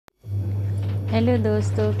Hello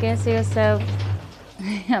दोस्तों, कैसे हो सब।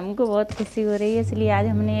 हमको बहुत खुशी हो रही है, इसलिए आज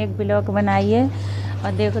हमने एक ब्लॉग बनाई है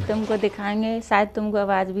और देखो तुमको दिखाएंगे। शायद तुमको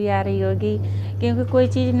आवाज़ भी आ रही होगी, क्योंकि कोई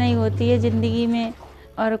चीज़ नहीं होती है ज़िंदगी में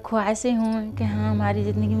और ख्वाहिशें हों कि हाँ हमारी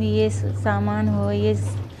ज़िंदगी में ये सामान हो, ये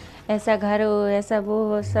ऐसा घर हो, ऐसा वो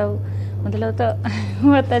हो, सब मतलब तो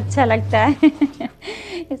बहुत अच्छा लगता है।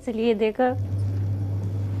 इसलिए देखो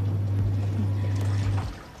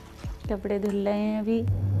कपड़े धुल रहे हैं अभी।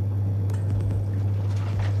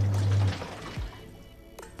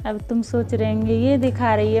 अब तुम सोच रहे होंगे ये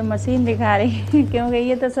दिखा रही है, मशीन दिखा रही है। क्योंकि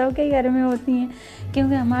ये तो सबके घर में होती हैं,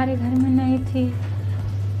 क्योंकि हमारे घर में नहीं थी,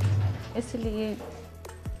 इसलिए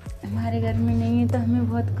हमारे घर में नहीं है तो हमें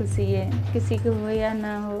बहुत खुशी है। किसी को हो या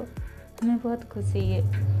ना हो, हमें बहुत खुशी है।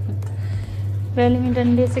 पहले मैं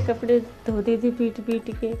डंडे से कपड़े धोती थी पीट पीट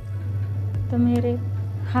के, तो मेरे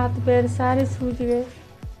हाथ पैर सारे सूज गए,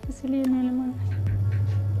 इसलिए मैंने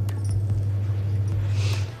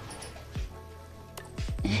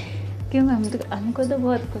क्योंकि हमको तो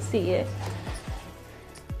बहुत खुशी है।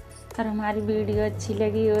 और हमारी वीडियो अच्छी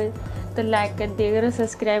लगी हो तो लाइक कर दिया करो,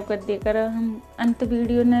 सब्सक्राइब कर दिया करो। हम अंत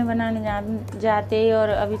वीडियो नहीं बनाने जाते और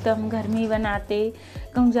अभी तो हम घर में ही बनाते,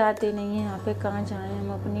 कहूँ जाते नहीं हैं। यहाँ पे कहाँ जाएँ हम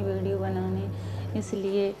अपनी वीडियो बनाने,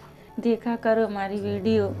 इसलिए देखा करो हमारी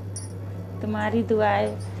वीडियो। तुम्हारी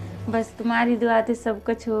दुआएं, बस तुम्हारी दुआ से सब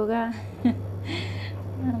कुछ होगा।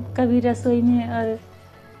 कभी रसोई में और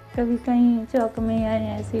कभी कहीं चौक में या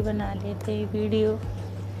ऐसे ही बना लेते हैं वीडियो।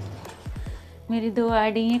 मेरी 2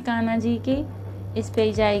 आईडी हैं कान्हा जी की, इस पे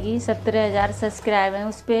ही जाएगी 17,000 सब्सक्राइब हैं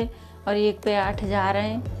उस पर, और एक पे 8,000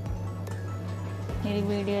 हैं। मेरी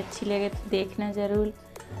वीडियो अच्छी लगे तो देखना ज़रूर,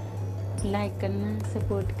 लाइक करना,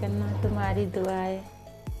 सपोर्ट करना, तुम्हारी दुआ है।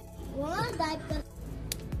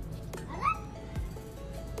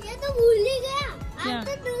 ये तो भूल ही गया, क्या? आज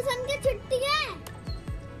तो ट्यूशन की छुट्टी है।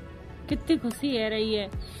 कितनी खुशी है रही है।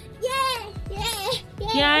 ये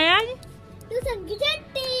क्या है आज? ट्यूशन की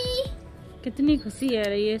छुट्टी। कितनी खुशी है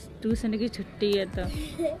रही है, ट्यूशन की छुट्टी है तो।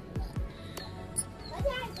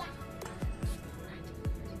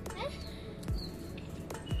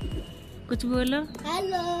 कुछ बोलो।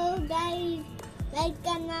 हेलो गाइस, लाइक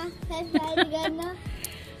करना, सब्सक्राइब करना।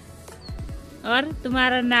 और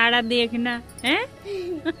तुम्हारा नाड़ा देखना है।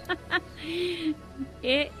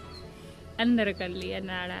 ये अंदर कर लिया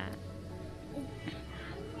नाड़ा।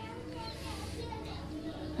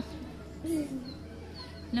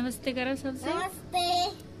 नमस्ते करो सबसे।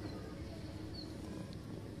 नमस्ते।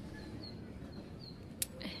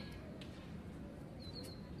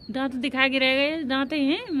 दांत दिखा के रह गए, दांत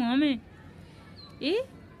हैं मुंह में। ये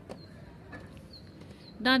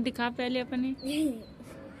दांत दिखा पहले अपने।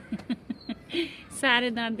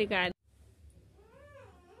 सारे दांत दिखा।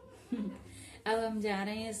 अब हम जा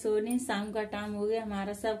रहे हैं सोने, शाम का टाइम हो गया,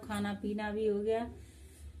 हमारा सब खाना पीना भी हो गया।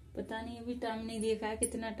 पता नहीं अभी टाइम नहीं देखा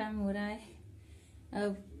कितना टाइम हो रहा है।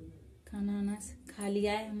 अब खाना वाना खा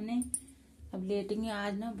लिया है हमने, अब लेटेंगे।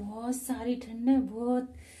 आज ना बहुत सारी ठंड है,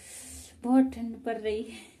 बहुत बहुत ठंड पड़ रही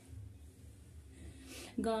है।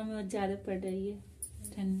 गांव में बहुत ज्यादा पड़ रही है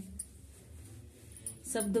ठंड।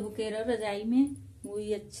 सब दब के रहो रजाई में,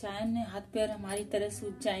 वही अच्छा है, हाथ पैर हमारी तरह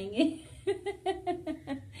सूख जाएंगे।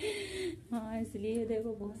 हाँ, इसलिए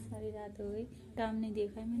देखो बहुत सारी रात हो गई, टाइम नहीं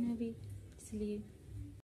देखा है मैंने अभी, इसलिए